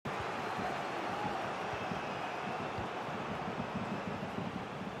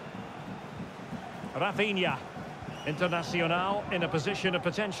Rafinha. Internacional in a position of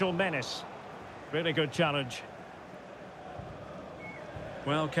potential menace. Really good challenge.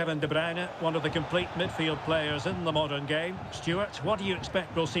 Well, Kevin De Bruyne, one of the complete midfield players in the modern game. Stuart, what do you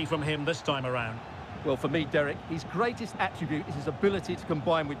expect we'll see from him this time around? Well, for me, Derek, his greatest attribute is his ability to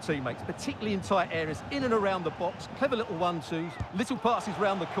combine with teammates, particularly in tight areas, in and around the box. Clever little one-twos, little passes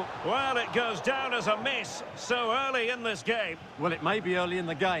round the cook. Well, it goes down as a miss so early in this game. Well, it may be early in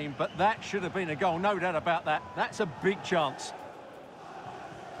the game, but that should have been a goal, no doubt about that. That's a big chance.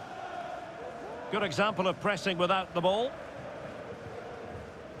 Good example of pressing without the ball.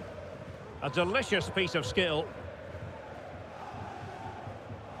 A delicious piece of skill.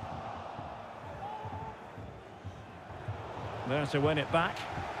 There to win it back.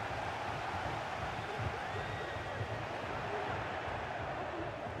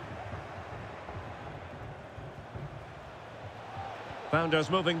 Founders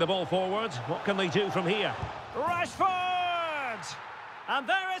moving the ball forward. What can they do from here? Rashford! And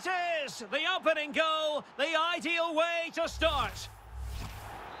there it is! The opening goal, the ideal way to start.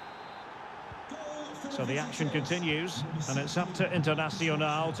 So the action continues, and it's up to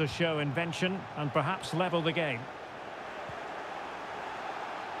Internacional to show invention and perhaps level the game.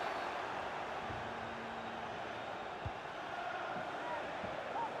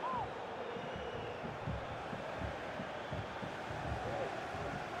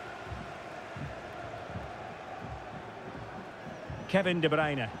 Kevin De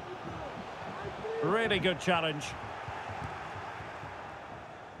Bruyne. Really good challenge.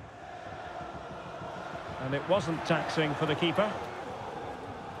 And it wasn't taxing for the keeper.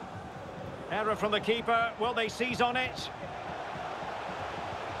 Error from the keeper. Will they seize on it?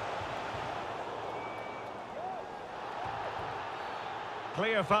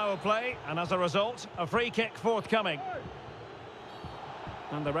 Clear foul play, and as a result, a free kick forthcoming.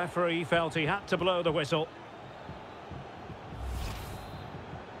 And the referee felt he had to blow the whistle.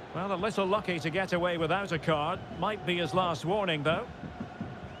 Well, a little lucky to get away without a card. Might be his last warning, though.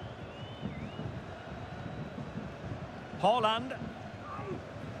 Haaland.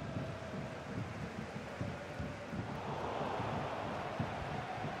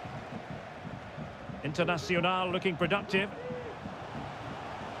 Internacional looking productive.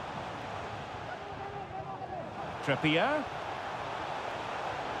 Trippier.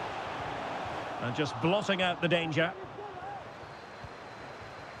 And just blotting out the danger.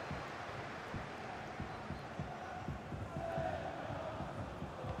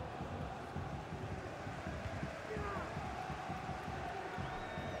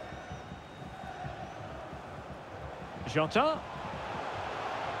 Jota.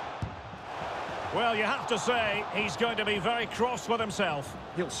 Well, you have to say, he's going to be very cross with himself.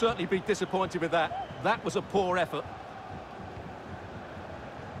 He'll certainly be disappointed with that. That was a poor effort.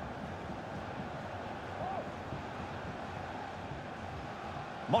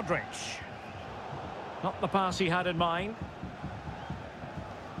 Modric. Not the pass he had in mind.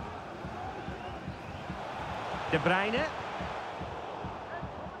 De Bruyne.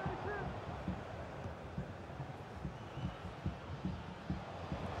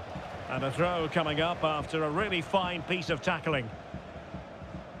 And a throw coming up after a really fine piece of tackling.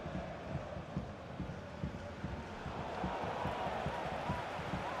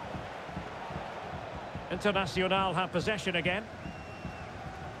 Internacional have possession again.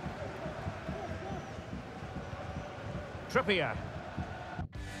 Trippier.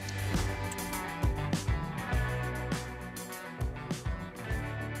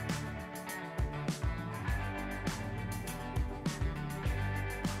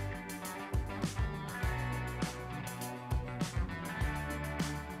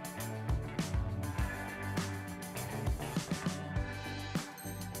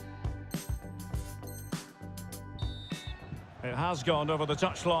 It has gone over the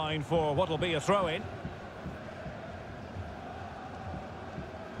touchline for what will be a throw-in.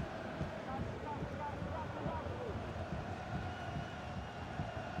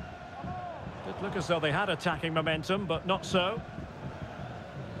 Did look as though they had attacking momentum, but not so.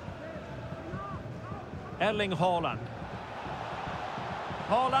 Erling Haaland.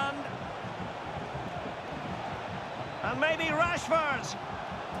 Haaland. And maybe Rashford.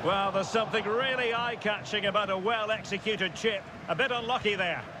 Well, there's something really eye-catching about a well-executed chip. A bit unlucky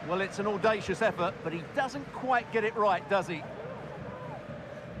there. Well, it's an audacious effort, but he doesn't quite get it right, does he?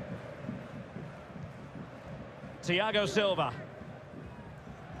 Thiago Silva.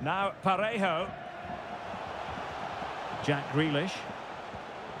 Now Parejo. Jack Grealish.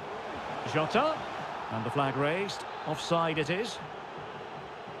 Jota. And the flag raised. Offside it is.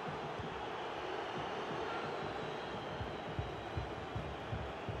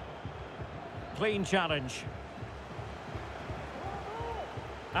 clean challenge.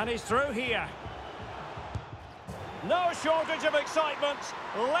 And he's through here. No shortage of excitement.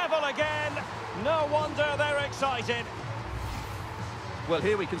 Level again. No wonder they're excited. Well,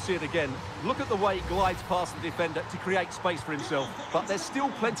 here we can see it again. Look at the way he glides past the defender to create space for himself. But there's still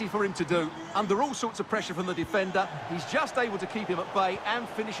plenty for him to do. Under all sorts of pressure from the defender, he's just able to keep him at bay and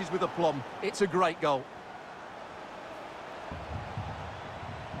finishes with aplomb. It's a great goal.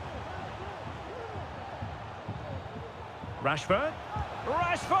 Rashford.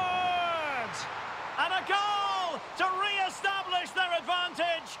 Rashford! And a goal to re-establish their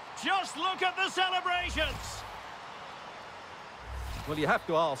advantage. Just look at the celebrations. Well, you have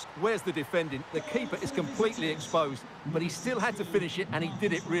to ask, where's the defending? The keeper is completely exposed, but he still had to finish it, and he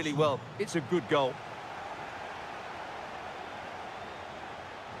did it really well. It's a good goal.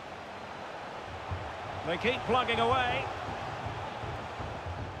 They keep plugging away.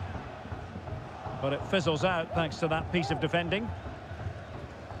 But it fizzles out thanks to that piece of defending.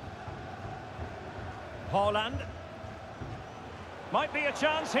 Haaland. Might be a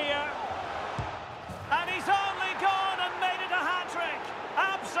chance here. And he's only gone and made it a hat-trick.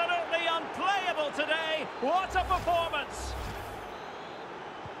 Absolutely unplayable today. What a performance.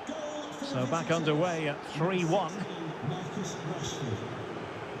 So back underway at 3-1.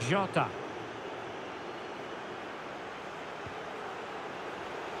 Jota.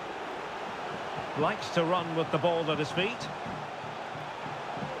 Likes to run with the ball at his feet.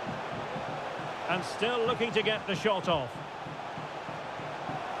 And still looking to get the shot off.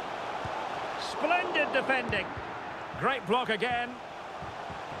 Splendid defending. Great block again.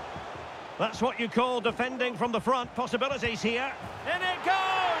 That's what you call defending from the front. Possibilities here. In it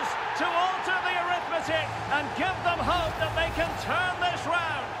goes to alter the arithmetic and give them hope that they can turn this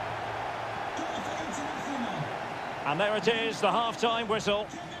round. And there it is, the half-time whistle.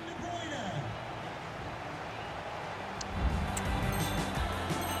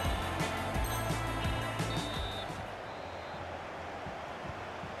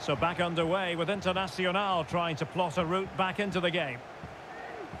 So back underway with Internacional trying to plot a route back into the game.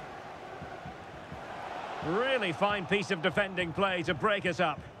 Really fine piece of defending play to break us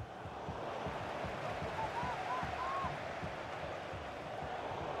up.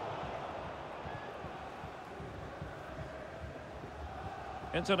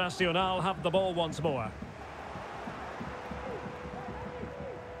 Internacional have the ball once more.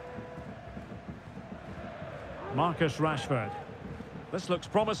 Marcus Rashford. This looks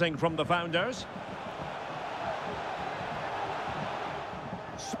promising from the founders.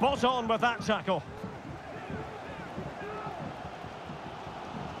 Spot on with that tackle.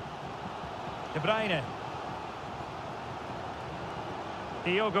 De Bruyne.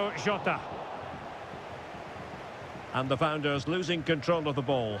 Diogo Jota. And the founders losing control of the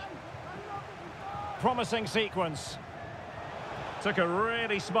ball. Promising sequence. Took a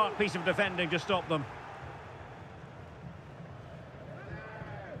really smart piece of defending to stop them.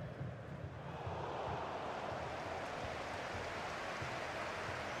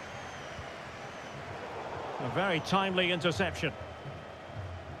 A very timely interception.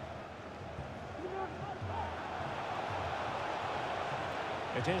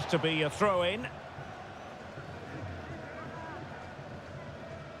 It is to be a throw-in.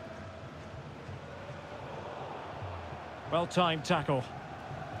 Well-timed tackle.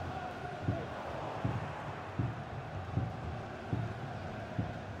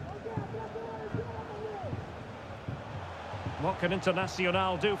 What can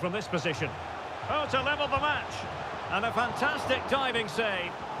Internacional do from this position? Oh, to level the match. And a fantastic diving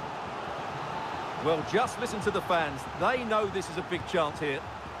save. Well, just listen to the fans. They know this is a big chance here.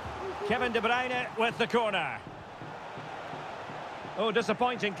 Kevin De Bruyne with the corner. Oh,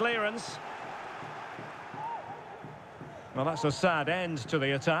 disappointing clearance. Well, that's a sad end to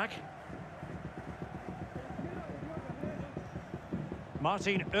the attack.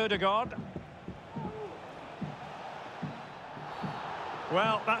 Martin Ødegaard.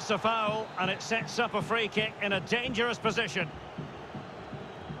 Well, that's a foul, and it sets up a free kick in a dangerous position.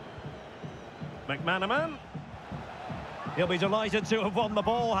 McManaman. He'll be delighted to have won the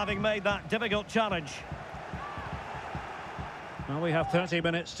ball, having made that difficult challenge. Well, we have 30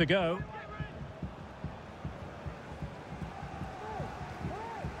 minutes to go.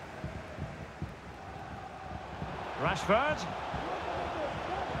 Rashford.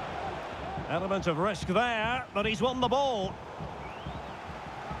 Element of risk there, but he's won the ball.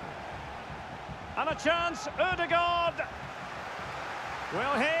 And a chance, Ødegaard.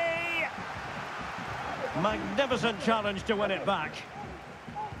 Will he? Magnificent challenge to win it back.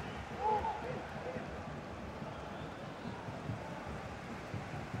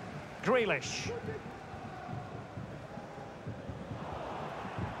 Grealish.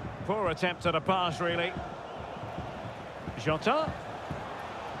 Poor attempt at a pass, really. Jota.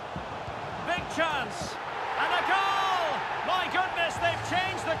 Big chance. And a goal! My goodness, they've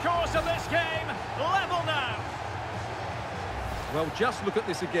changed the course of this game. Level now. Well, just look at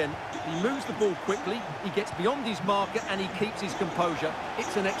this again. He moves the ball quickly, he gets beyond his marker and he keeps his composure.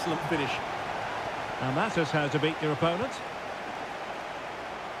 It's an excellent finish. And that is how to beat your opponent.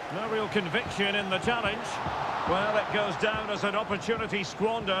 No real conviction in the challenge. Well, it goes down as an opportunity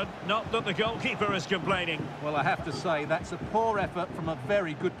squandered. Not that the goalkeeper is complaining. Well, I have to say, that's a poor effort from a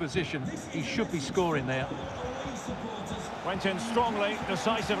very good position. He should be scoring there. Went in strongly,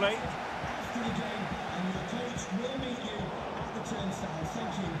 decisively.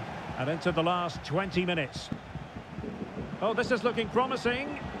 And into the last 20 minutes. Oh, this is looking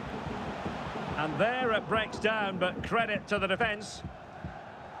promising. And there it breaks down, but credit to the defence.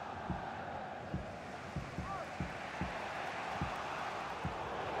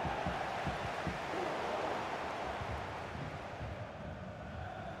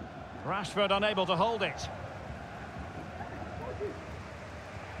 Rashford unable to hold it.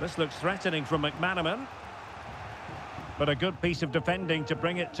 This looks threatening from McManaman. But a good piece of defending to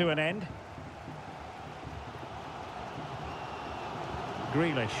bring it to an end.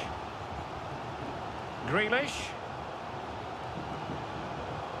 Grealish. Grealish.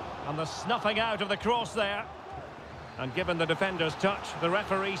 And the snuffing out of the cross there. And given the defender's touch, the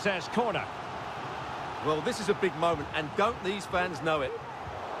referee says corner. Well, this is a big moment, and don't these fans know it?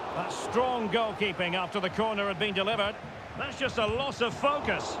 That's strong goalkeeping after the corner had been delivered. That's just a loss of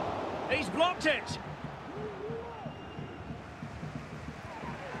focus. He's blocked it.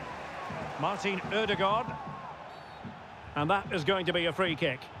 Martin Ødegaard. And that is going to be a free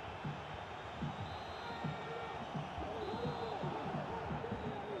kick.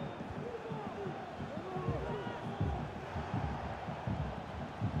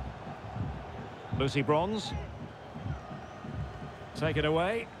 Lucy Bronze. Take it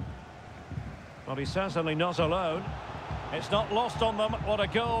away. Well, he's certainly not alone. It's not lost on them what a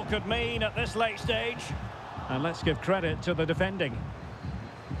goal could mean at this late stage. And let's give credit to the defending.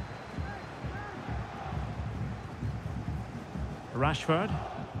 Rashford.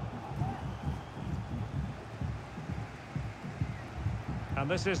 And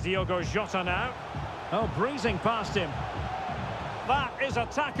this is Diogo Jota now. Oh, breezing past him. That is a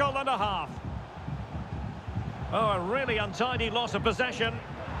tackle and a half. Oh, a really untidy loss of possession.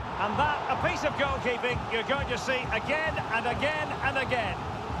 And that, a piece of goalkeeping you're going to see again and again and again.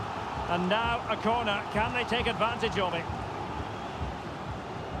 And now a corner. Can they take advantage of it?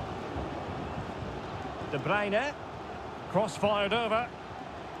 De Bruyne. Cross-fired over.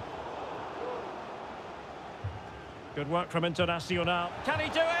 Good work from Internacional. Can he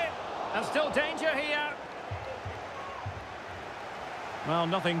do it? And still danger here. Well,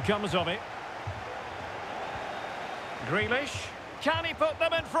 nothing comes of it. Grealish. Can he put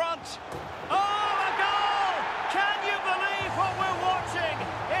them in front? Oh, a goal! Can you believe what we're watching?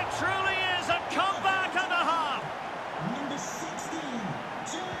 It truly is a comeback and a half. Number 16,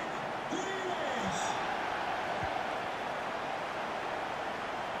 Jack Grealish.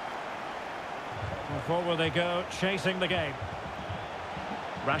 Well, forward they go, chasing the game.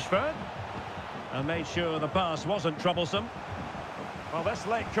 Rashford. And made sure the pass wasn't troublesome. Well, this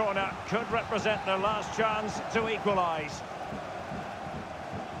late corner could represent their last chance to equalise.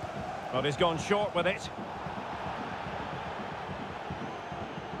 But he's gone short with it.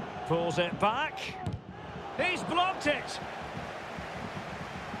 Pulls it back. He's blocked it.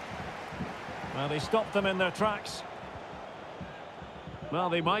 Well, he stopped them in their tracks. Well,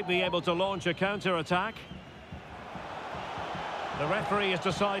 they might be able to launch a counter-attack. The referee has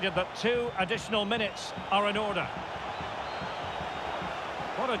decided that 2 additional minutes are in order.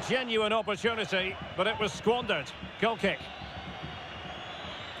 What a genuine opportunity, but it was squandered. Goal kick.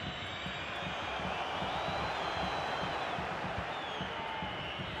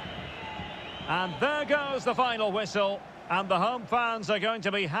 And there goes the final whistle. And the home fans are going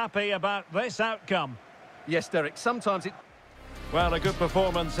to be happy about this outcome. Yes, Derek, sometimes it... Well, a good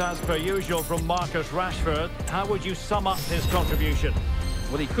performance as per usual from Marcus Rashford. How would you sum up his contribution?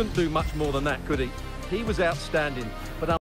 Well, he couldn't do much more than that, could he? He was outstanding, but